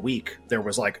single week there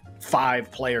was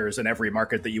 5 players in every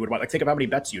market that you would want. Think of how many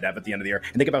bets you'd have at the end of the year,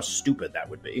 and think of how stupid that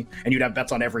would be. And you'd have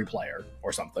bets on every player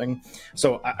or something.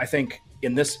 So I think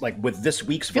in this, with this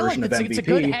week's version of MVP, it's a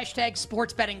good hashtag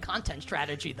sports betting content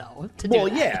strategy, though.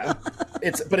 Yeah,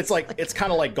 it's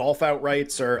kind of like golf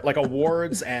outrights or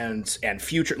awards and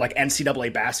future,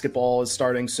 NCAA basketball is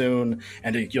starting soon,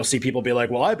 and you'll see people be like,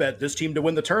 well, I bet this team to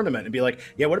win the tournament, and be like,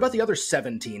 yeah, what about the other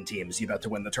 17 teams you bet to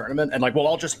win the tournament? And well,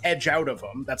 I'll just hedge out of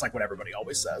them. That's what everybody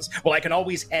always says. Well, I can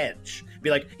always hedge. Be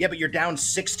like, yeah, but you're down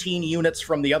 16 units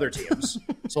from the other teams.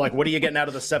 So what are you getting out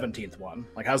of the 17th one?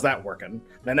 How's that working?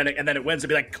 And then it wins and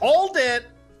be like, called it.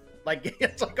 Like,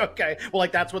 it's like, okay, well,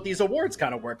 like, that's what these awards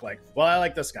kind of work like. Well, I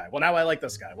like this guy. Well, now I like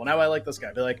this guy. Well, now I like this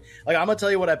guy. Be like, I'm going to tell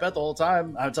you what I bet the whole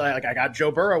time. I'm telling you, like, I got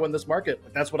Joe Burrow in this market.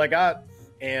 Like, that's what I got.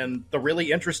 And the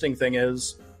really interesting thing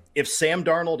is, if Sam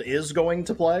Darnold is going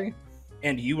to play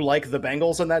and you like the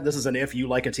Bengals in that, this is an if you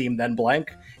like a team, then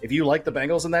blank. If you like the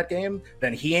Bengals in that game,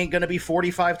 then he ain't going to be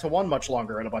 45-1 much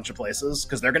longer in a bunch of places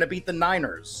because they're going to beat the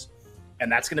Niners.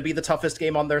 And that's going to be the toughest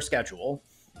game on their schedule.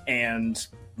 And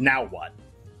now what?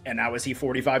 And now is he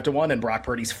 45-1 and Brock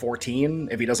Purdy's 14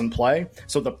 if he doesn't play?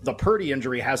 So the Purdy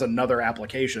injury has another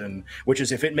application, which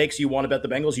is if it makes you want to bet the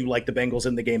Bengals, you like the Bengals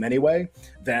in the game anyway,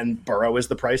 then Burrow is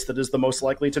the price that is the most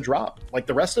likely to drop. Like,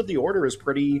 the rest of the order is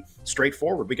pretty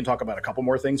straightforward. We can talk about a couple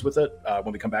more things with it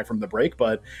when we come back from the break,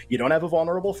 but you don't have a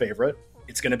vulnerable favorite.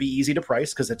 It's going to be easy to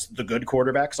price because it's the good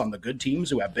quarterbacks on the good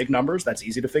teams who have big numbers. That's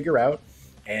easy to figure out.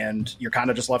 And you're kind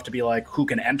of just left to be like, who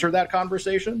can enter that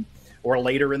conversation? Or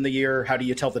later in the year, how do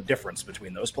you tell the difference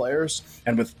between those players?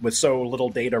 And with so little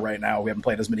data right now, we haven't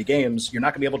played as many games, you're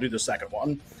not going to be able to do the second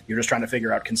one. You're just trying to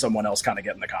figure out, can someone else kind of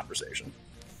get in the conversation?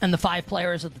 And the 5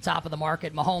 players at the top of the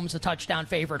market: Mahomes a touchdown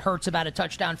favorite, Hurts about a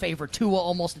touchdown favorite, Tua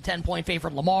almost a 10-point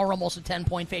favorite, Lamar almost a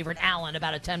 10-point favorite, Allen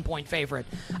about a 10-point favorite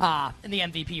in the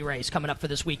MVP race coming up for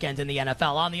this weekend in the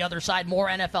NFL. On the other side, more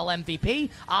NFL MVP,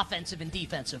 offensive and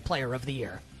defensive player of the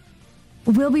year.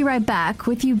 We'll be right back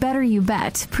with You Better You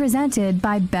Bet, presented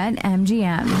by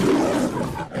BetMGM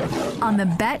on the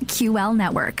BetQL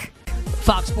network.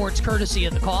 Fox Sports courtesy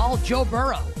of the call. Joe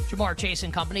Burrow, Jamar Chase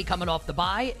and company coming off the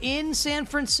bye in San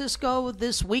Francisco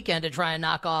this weekend to try and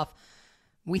knock off,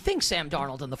 we think, Sam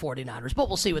Darnold and the 49ers, but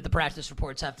we'll see what the practice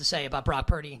reports have to say about Brock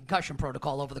Purdy and concussion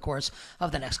protocol over the course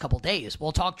of the next couple days.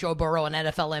 We'll talk Joe Burrow and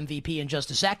NFL MVP in just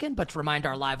a second, but to remind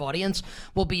our live audience,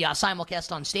 we'll be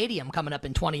simulcast on Stadium coming up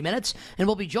in 20 minutes, and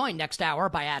we'll be joined next hour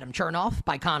by Adam Chernoff,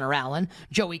 by Connor Allen,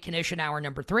 Joey Knish in hour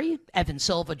number 3. Evan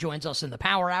Silva joins us in the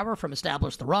Power Hour from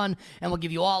Establish the Run, and we'll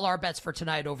give you all our bets for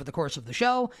tonight over the course of the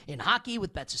show. In hockey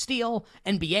with Bets of Steel,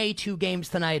 NBA 2 games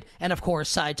tonight, and of course,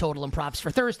 side total and props for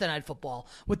Thursday Night Football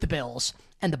with the Bills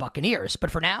and the Buccaneers.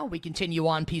 But for now, we continue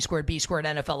on P Squared B Squared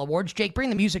NFL Awards. Jake, bring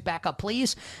the music back up,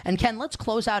 please. And Ken, let's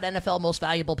close out NFL Most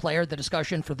Valuable Player, the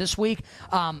discussion for this week.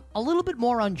 A little bit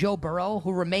more on Joe Burrow,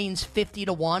 who remains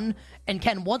 50-1. And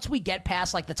Ken, once we get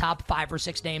past like the top 5 or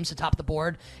 6 names atop the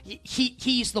board,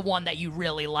 he's the one that you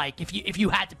really like. If you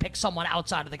had to pick someone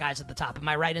outside of the guys at the top, am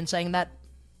I right in saying that?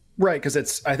 Right,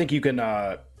 because I think you can.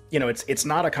 It's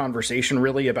not a conversation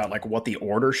really about like what the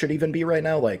order should even be right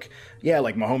now. Like, yeah,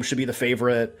 like Mahomes should be the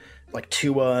favorite. Like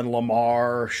Tua and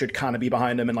Lamar should kind of be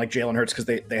behind him, and like Jalen Hurts because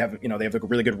they have a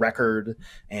really good record,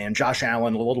 and Josh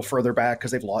Allen a little further back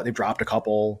because they've dropped a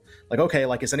couple. Like, okay,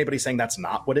 like is anybody saying that's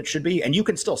not what it should be? And you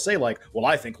can still say like, well,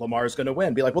 I think Lamar is going to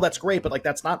win. Be like, well, that's great, but like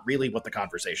that's not really what the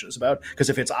conversation is about. Because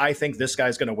if it's I think this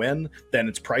guy's going to win, then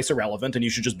it's price irrelevant, and you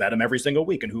should just bet him every single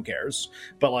week, and who cares?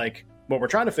 But like what we're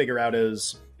trying to figure out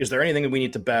is there anything that we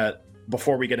need to bet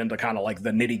before we get into kind of like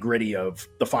the nitty gritty of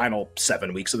the final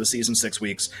 7 weeks of the season, 6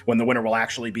 weeks, when the winner will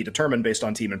actually be determined based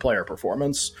on team and player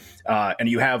performance. And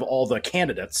you have all the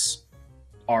candidates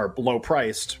are low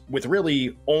priced with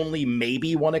really only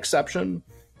maybe one exception,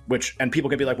 and people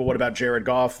can be like, well, what about Jared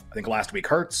Goff? I think last week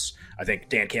hurts. I think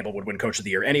Dan Campbell would win Coach of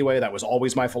the Year anyway. That was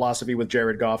always my philosophy with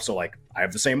Jared Goff. So like, I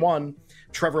have the same one.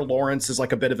 Trevor Lawrence is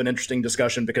like a bit of an interesting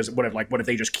discussion because what if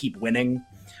they just keep winning?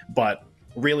 But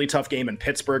really tough game in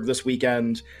Pittsburgh this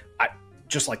weekend.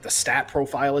 Just like the stat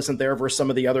profile isn't there versus some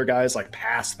of the other guys, like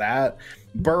past that.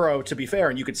 Burrow, to be fair,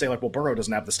 and you could say like, well, Burrow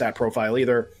doesn't have the stat profile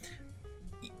either.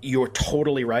 You're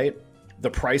totally right. The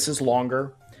price is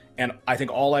longer. And I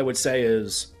think all I would say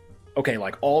is, okay,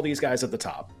 like all these guys at the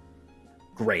top,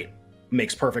 great.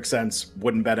 Makes perfect sense.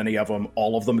 Wouldn't bet any of them.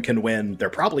 All of them can win. They're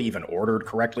probably even ordered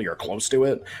correctly or close to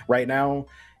it right now.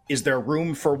 Is there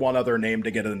room for one other name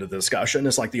to get into the discussion?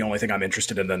 Is like the only thing I'm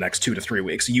interested in the next 2 to 3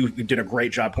 weeks. You did a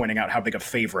great job pointing out how big a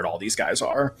favorite all these guys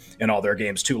are in all their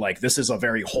games too. Like this is a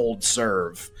very hold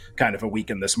serve kind of a week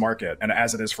in this market, and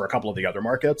as it is for a couple of the other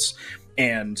markets.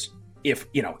 And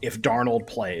if Darnold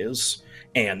plays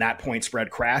and that point spread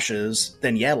crashes,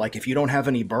 then yeah, like if you don't have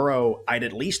any Burrow, I'd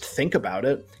at least think about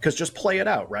it, because just play it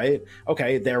out, right?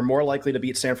 Okay, they're more likely to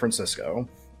beat San Francisco.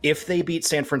 If they beat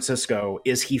San Francisco,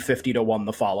 is he 50-1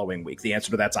 the following week? The answer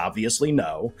to that's obviously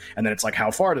no. And then it's like, how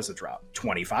far does it drop?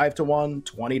 25-1,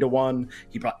 20-1.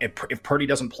 If Purdy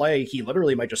doesn't play, he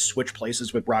literally might just switch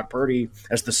places with Brock Purdy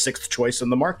as the 6th choice in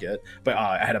the market. But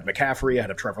ahead of McCaffrey, ahead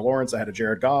of Trevor Lawrence, ahead of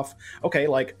Jared Goff. Okay,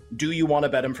 like, do you want to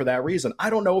bet him for that reason? I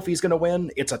don't know if he's going to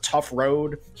win. It's a tough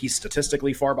road. He's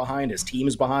statistically far behind. His team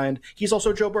is behind. He's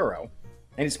also Joe Burrow.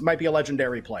 and he might be a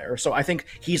legendary player. So I think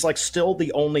he's like still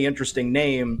the only interesting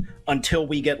name until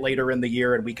we get later in the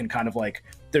year and we can kind of like,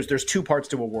 there's two parts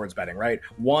to awards betting, right?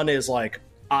 One is like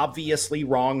obviously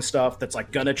wrong stuff that's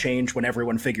like gonna change when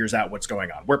everyone figures out what's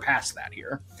going on. We're past that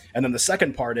here. And then the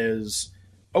second part is,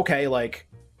 okay, like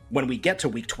when we get to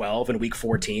week 12 and week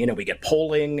 14 and we get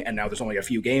polling and now there's only a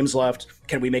few games left,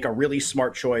 can we make a really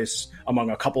smart choice among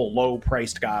a couple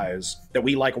low-priced guys that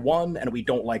we like one and we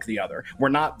don't like the other? We're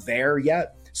not there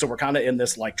yet, so we're kind of in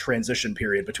this like transition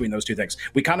period between those two things.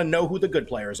 We kind of know who the good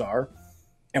players are,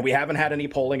 and we haven't had any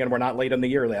polling and we're not late in the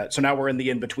year yet. So now we're in the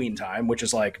in-between time, which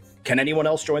is like, can anyone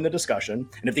else join the discussion?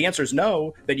 And if the answer is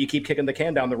no, then you keep kicking the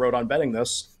can down the road on betting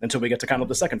this until we get to kind of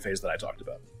the second phase that I talked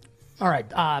about. All right,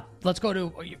 let's go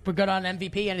to, we're good on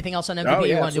MVP. Anything else on MVP?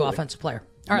 You want to do offensive player?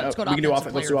 All right, let's go to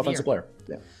offensive player.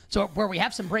 Yeah. So where we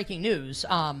have some breaking news,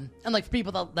 and like for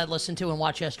people that listened to and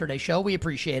watched yesterday's show, we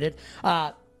appreciate it.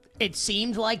 It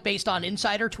seemed like, based on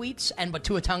insider tweets and what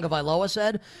Tua Tagovailoa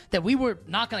said, that we were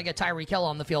not going to get Tyreek Hill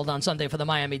on the field on Sunday for the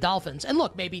Miami Dolphins. And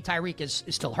look, maybe Tyreek is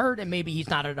still hurt, and maybe he's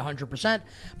not at 100%.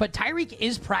 But Tyreek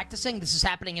is practicing. This is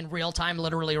happening in real time,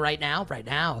 literally right now. Right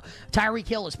now, Tyreek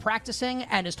Hill is practicing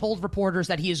and has told reporters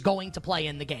that he is going to play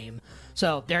in the game.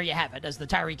 So there you have it. As the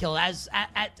Tyreek Hill, as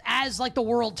like the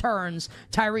world turns,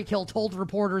 Tyreek Hill told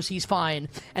reporters he's fine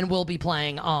and will be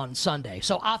playing on Sunday.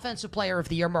 So offensive player of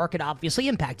the year market obviously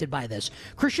impacted by this.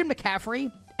 Christian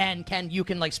McCaffrey, and Ken, you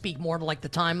can like speak more to like the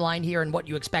timeline here and what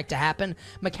you expect to happen.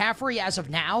 McCaffrey, as of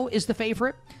now, is the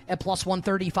favorite at plus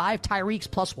 135. Tyreek's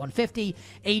plus 150.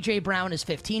 A.J. Brown is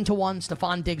 15-1.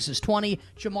 Stephon Diggs is 20.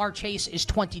 Jamar Chase is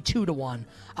 22-1.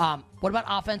 What about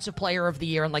offensive player of the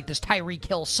year and like this Tyreek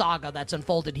Hill saga that's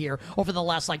unfolded here over the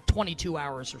last like 22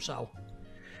 hours or so?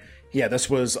 Yeah, this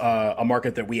was a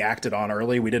market that we acted on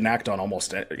early. We didn't act on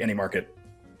almost any market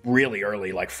really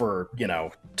early, like for,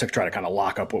 to try to kind of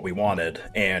lock up what we wanted.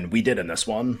 And we did in this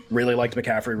one. Really liked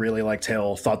McCaffrey, really liked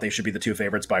Hill, thought they should be the two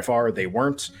favorites by far. They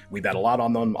weren't. We bet a lot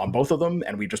on them, on both of them,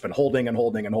 and we've just been holding and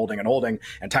holding and holding and holding.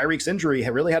 And Tyreek's injury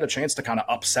really had a chance to kind of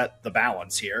upset the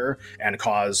balance here and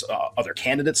cause other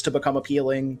candidates to become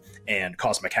appealing and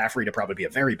cause McCaffrey to probably be a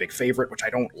very big favorite, which I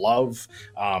don't love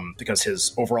because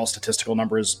his overall statistical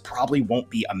numbers probably won't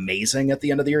be amazing at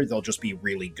the end of the year. They'll just be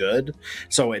really good.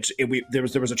 So there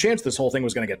was a chance this whole thing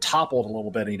was going to get toppled a little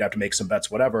bit and you'd have to make some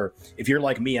bets, whatever. If you're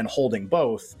like me and holding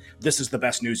both, this is the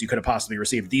best news you could have possibly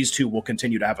received. These two will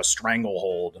continue to have a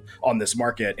stranglehold on this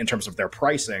market in terms of their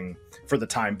pricing for the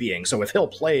time being. So if Hill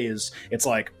plays, it's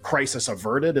like crisis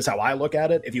averted is how I look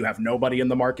at it. If you have nobody in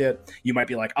the market, you might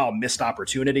be like, oh, missed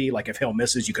opportunity. Like if Hill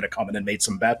misses, you could have come in and made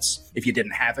some bets if you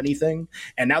didn't have anything.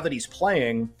 And now that he's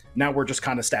playing, now we're just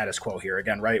kind of status quo here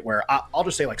again, right? Where I'll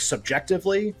just say like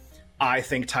subjectively, I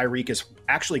think Tyreek is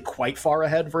actually quite far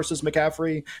ahead versus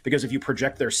McCaffrey, because if you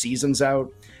project their seasons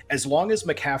out, as long as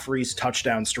McCaffrey's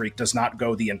touchdown streak does not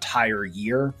go the entire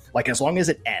year, like as long as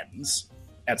it ends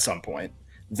at some point,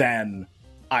 then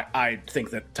I think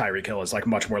that Tyreek Hill is like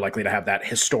much more likely to have that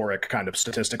historic kind of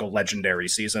statistical legendary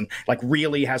season, like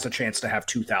really has a chance to have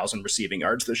 2,000 receiving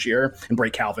yards this year and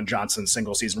break Calvin Johnson's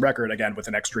single season record again with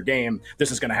an extra game.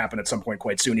 This is going to happen at some point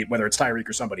quite soon, whether it's Tyreek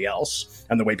or somebody else.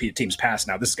 And the way teams pass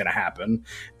now, this is going to happen.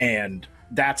 And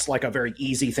that's like a very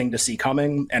easy thing to see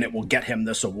coming, and it will get him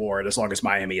this award as long as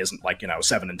Miami isn't like,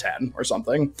 7-10 or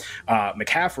something.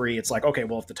 McCaffrey, it's like, okay,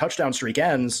 well, if the touchdown streak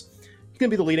ends, going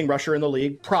to be the leading rusher in the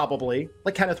league, probably.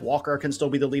 Like Kenneth Walker can still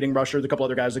be the leading rusher. There's a couple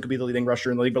other guys that could be the leading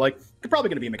rusher in the league, but like they're probably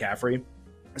going to be McCaffrey.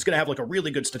 It's going to have like a really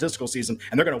good statistical season,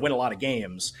 and they're going to win a lot of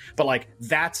games. But like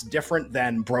that's different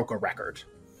than broke a record.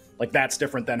 Like that's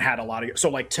different than had a lot of. So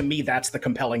like to me, that's the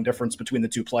compelling difference between the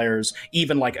two players.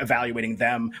 Even like evaluating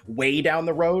them way down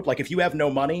the road. Like if you have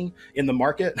no money in the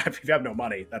market, if you have no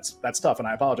money, that's tough, and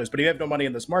I apologize. But if you have no money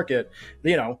in this market,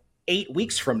 8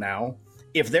 weeks from now,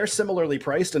 if they're similarly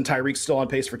priced and Tyreek's still on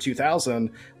pace for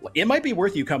 2,000, it might be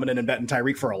worth you coming in and betting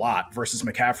Tyreek for a lot versus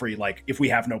McCaffrey, like if we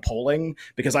have no polling,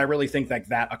 because I really think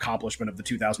that accomplishment of the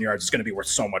 2,000 yards is going to be worth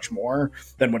so much more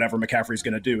than whatever McCaffrey's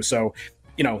going to do. So,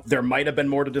 there might have been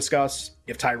more to discuss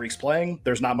if Tyreek's playing.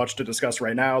 There's not much to discuss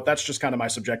right now. That's just kind of my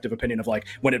subjective opinion of like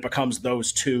when it becomes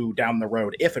those two down the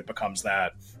road, if it becomes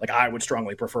that, like I would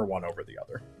strongly prefer one over the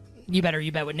other. You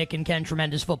bet with Nick and Ken.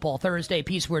 Tremendous Football Thursday,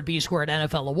 P Squared, B Squared,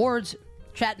 NFL Awards.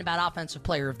 Chatting about Offensive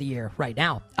Player of the Year right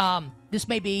now. This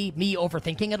may be me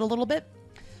overthinking it a little bit,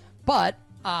 but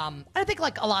I think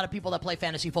like a lot of people that play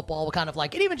fantasy football will kind of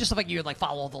like, and even just like you like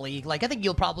follow the league, like I think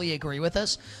you'll probably agree with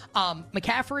this.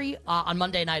 McCaffrey on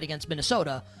Monday night against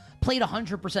Minnesota played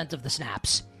 100% of the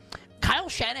snaps. Kyle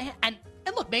Shanahan,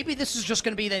 and look, maybe this is just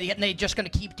going to be they're just going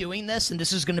to keep doing this, and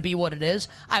this is going to be what it is.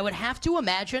 I would have to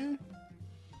imagine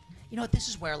You know, this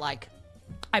is where, like,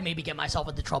 I maybe get myself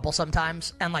into trouble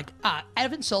sometimes. And, like,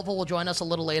 Evan Silva will join us a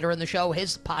little later in the show.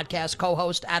 His podcast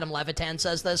co-host, Adam Levitan,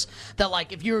 says this, that,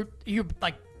 like, if you're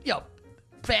like, you know,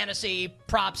 fantasy,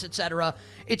 props, etc.,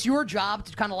 it's your job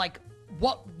to kind of, like,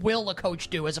 what will a coach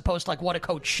do as opposed to, like, what a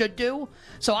coach should do.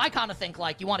 So I kind of think,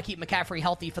 like, you want to keep McCaffrey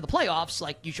healthy for the playoffs,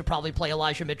 like, you should probably play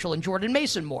Elijah Mitchell and Jordan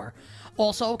Mason more.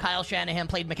 Also, Kyle Shanahan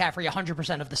played McCaffrey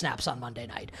 100% of the snaps on Monday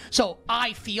night. So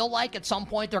I feel like at some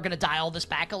point they're going to dial this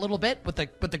back a little bit with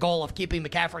the goal of keeping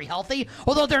McCaffrey healthy.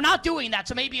 Although they're not doing that,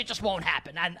 so maybe it just won't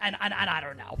happen. And I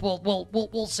don't know.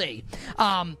 We'll see.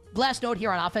 Last note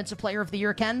here on Offensive Player of the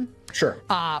Year, Ken. Sure.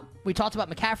 We talked about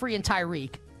McCaffrey and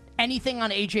Tyreek. Anything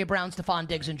on A.J. Brown, Stephon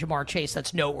Diggs, and Jamar Chase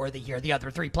that's noteworthy here, the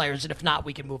other three players, and if not,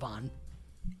 we can move on.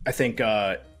 I think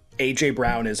A.J.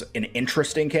 Brown is an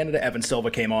interesting candidate. Evan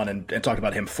Silva came on and talked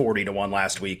about him 40-1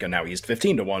 last week, and now he's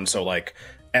 15-1. So, like,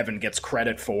 Evan gets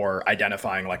credit for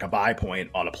identifying, like, a buy point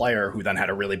on a player who then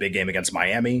had a really big game against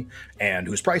Miami and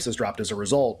whose price has dropped as a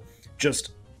result.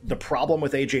 Just the problem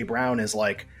with A.J. Brown is,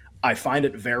 like, I find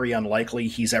it very unlikely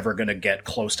he's ever going to get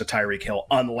close to Tyreek Hill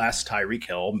unless Tyreek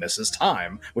Hill misses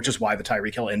time, which is why the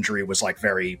Tyreek Hill injury was, like,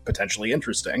 very potentially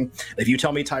interesting. If you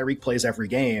tell me Tyreek plays every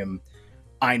game,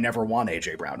 I never want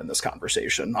A.J. Brown in this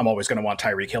conversation. I'm always going to want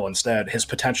Tyreek Hill instead. His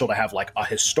potential to have, like, a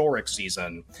historic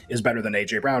season is better than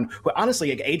A.J. Brown. But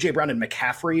honestly, like, A.J. Brown and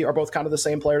McCaffrey are both kind of the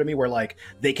same player to me, where, like,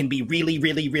 they can be really,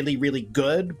 really, really, really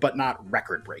good, but not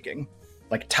record-breaking.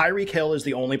 Like, Tyreek Hill is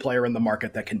the only player in the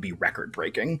market that can be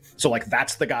record-breaking. So, like,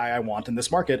 that's the guy I want in this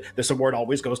market. This award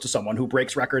always goes to someone who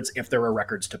breaks records if there are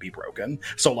records to be broken.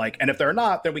 So, like, and if they're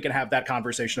not, then we can have that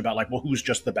conversation about, like, well, who's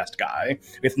just the best guy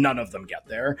if none of them get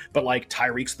there. But, like,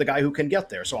 Tyreek's the guy who can get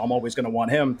there, so I'm always going to want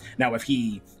him. Now, if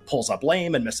he pulls up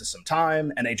lame and misses some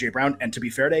time, and A.J. Brown, and to be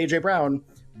fair to A.J. Brown,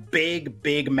 big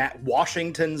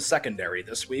Washington's secondary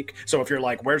this week. So if you're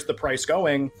like, where's the price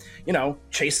going? You know,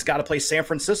 Chase's got to play San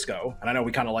Francisco. And I know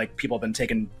we kind of, like, people have been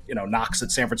taking, you know, knocks at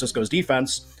San Francisco's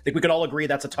defense. I think we could all agree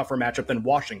that's a tougher matchup than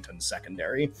Washington's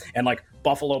secondary. And, like,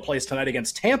 Buffalo plays tonight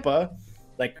against Tampa.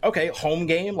 Like, okay, home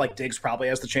game. Like, Diggs probably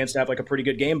has the chance to have, like, a pretty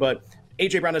good game, but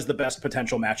A.J. Brown is the best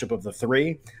potential matchup of the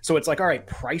three. So it's like, all right,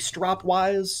 price drop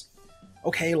wise,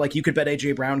 okay, like, you could bet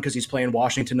A.J. Brown because he's playing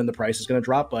Washington and the price is going to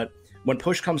drop, but when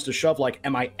push comes to shove, like,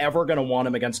 am I ever going to want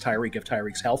him against Tyreek if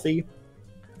Tyreek's healthy?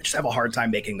 I just have a hard time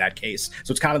making that case.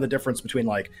 So it's kind of the difference between,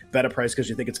 like, bet a price because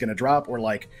you think it's going to drop, or,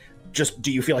 like, just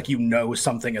do you feel like you know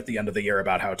something at the end of the year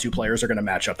about how two players are going to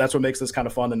match up? That's what makes this kind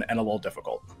of fun and a little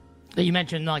difficult. You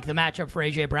mentioned, like, the matchup for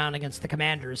A.J. Brown against the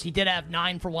Commanders. He did have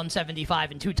 9 for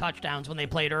 175 and 2 touchdowns when they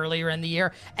played earlier in the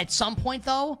year. At some point,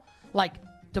 though, like,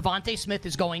 Devontae Smith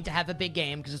is going to have a big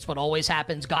game because it's what always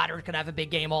happens. Goddard could have a big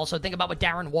game also. Think about what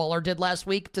Darren Waller did last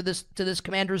week to this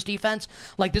Commanders defense.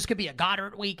 Like, this could be a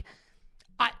Goddard week.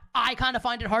 I kind of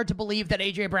find it hard to believe that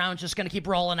A.J. Brown's just going to keep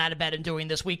rolling out of bed and doing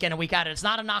this week in and week out. It's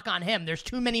not a knock on him. There's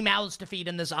too many mouths to feed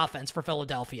in this offense for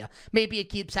Philadelphia. Maybe it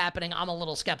keeps happening. I'm a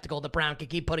little skeptical that Brown can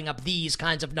keep putting up these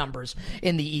kinds of numbers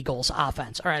in the Eagles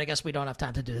offense. All right, I guess we don't have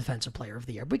time to do Defensive Player of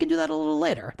the Year. We can do that a little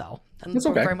later, though. And it's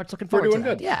okay. We're very much looking forward to that.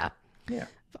 Good. Yeah. Yeah.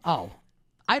 Oh,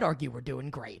 I'd argue we're doing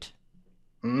great.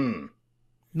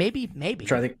 Maybe.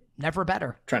 Trying to think, never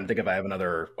better. Trying to think if I have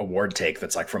another award take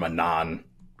that's, like, from a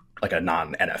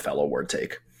non-NFL award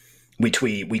take.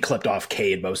 We clipped off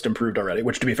Cade Most Improved already,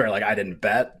 which, to be fair, like, I didn't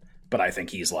bet, but I think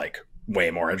he's, like,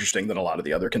 way more interesting than a lot of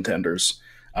the other contenders.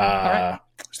 Right.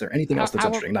 Is there anything else that's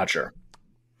interesting? Not sure.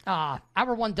 Hour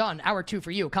 1 done. Hour 2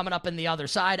 for you. Coming up in the other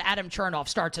side, Adam Chernoff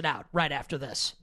starts it out right after this.